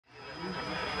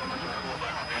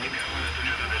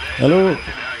Hello.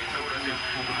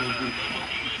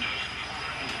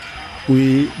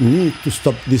 We need to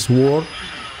stop this war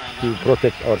to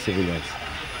protect our civilians.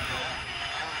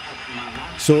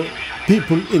 So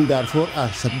people in Darfur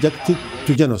are subjected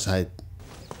to genocide.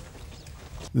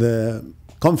 The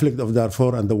conflict of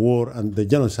Darfur and the war and the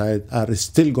genocide are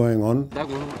still going on.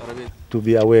 To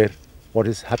be aware what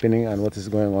is happening and what is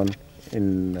going on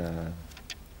in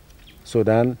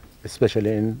Sudan,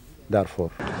 especially in Darfur.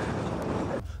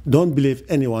 Don't believe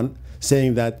anyone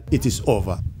saying that it is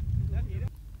over.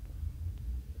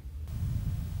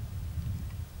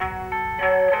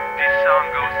 This song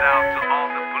goes out to all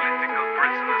the political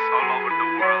prisoners all over the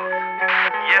world.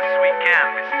 Yes, we can,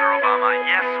 Mr. Obama.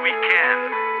 Yes, we can.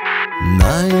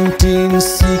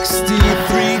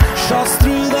 1963, shots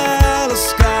through the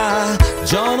sky,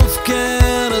 John F.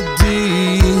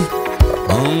 Kennedy.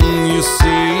 You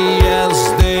see, as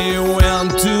they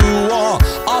went to war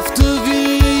after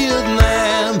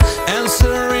Vietnam,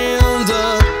 answering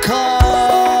the call.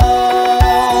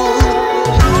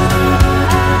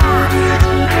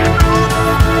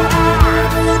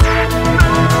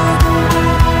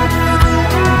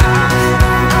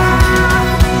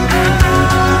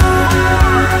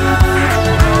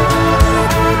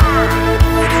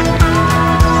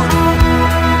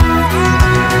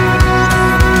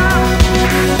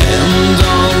 And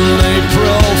on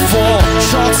April 4,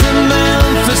 shots in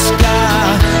Memphis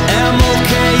sky,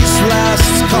 MLK's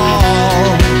last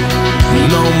call.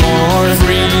 No more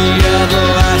free at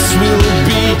last will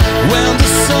be when the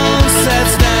sun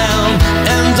sets down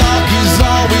and dark is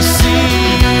all we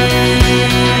see.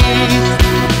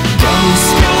 Guns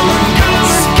come and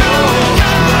guns go.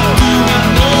 What do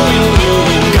we know?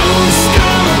 Guns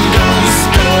come and guns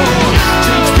go.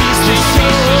 Change peace to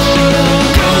show.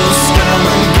 Guns come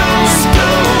and guns go.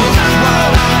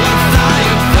 What are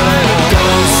you dying for?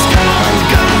 Guns come and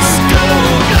guns go.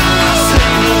 I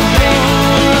say no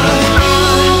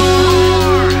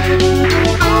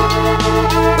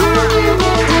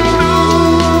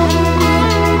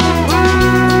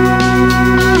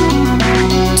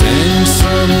Tanks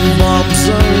and bombs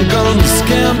and guns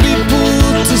can be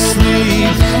put to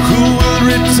sleep. Who will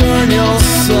return your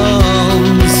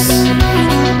sons?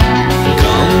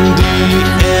 Gandhi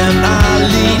and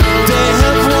Ali, they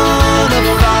have won a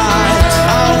fight.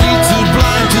 Are we too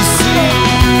blind to see?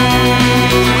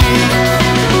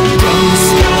 Guns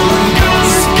come and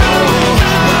guns go.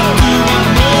 What do we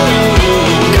know?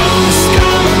 Guns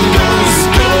come and guns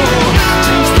go.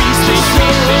 Change peace to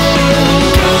show.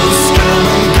 Guns come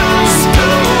and guns go.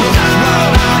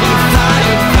 What are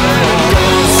you fighting for?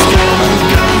 Guns come and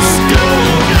guns go.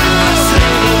 I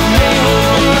say no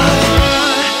more.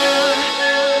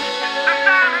 The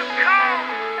time has come.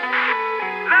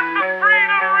 Let the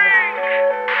freedom ring.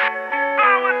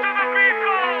 Power to the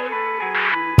people.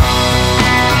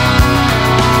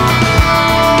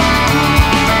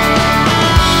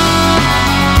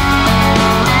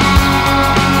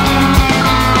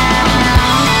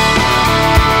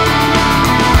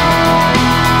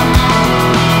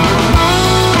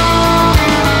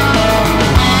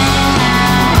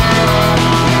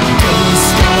 Guns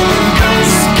come and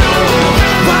guns go.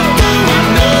 What do we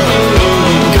know?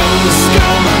 Guns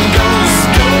come and guns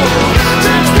go.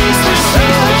 Change peace to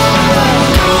show.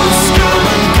 Guns come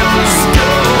and guns go.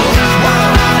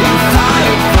 What are you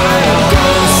fighting for?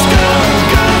 Guns come and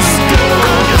guns go.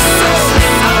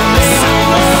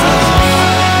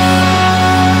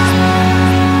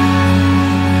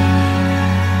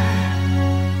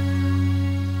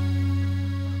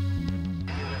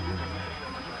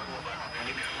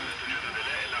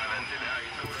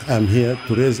 I'm here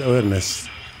to raise awareness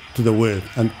to the world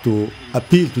and to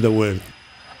appeal to the world.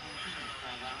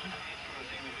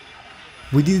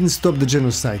 We didn't stop the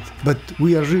genocide, but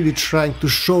we are really trying to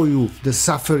show you the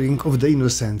suffering of the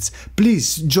innocents.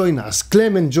 Please join us.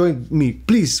 Klemen joined me.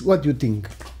 Please, what do you think?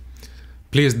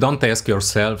 Please don't ask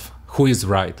yourself who is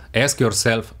right. Ask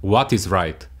yourself what is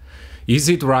right. Is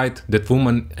it right that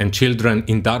women and children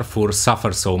in Darfur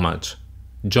suffer so much?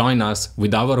 Join us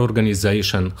with our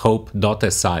organization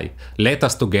H.O.P.E. Let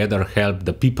us together help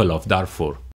the people of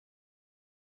Darfur.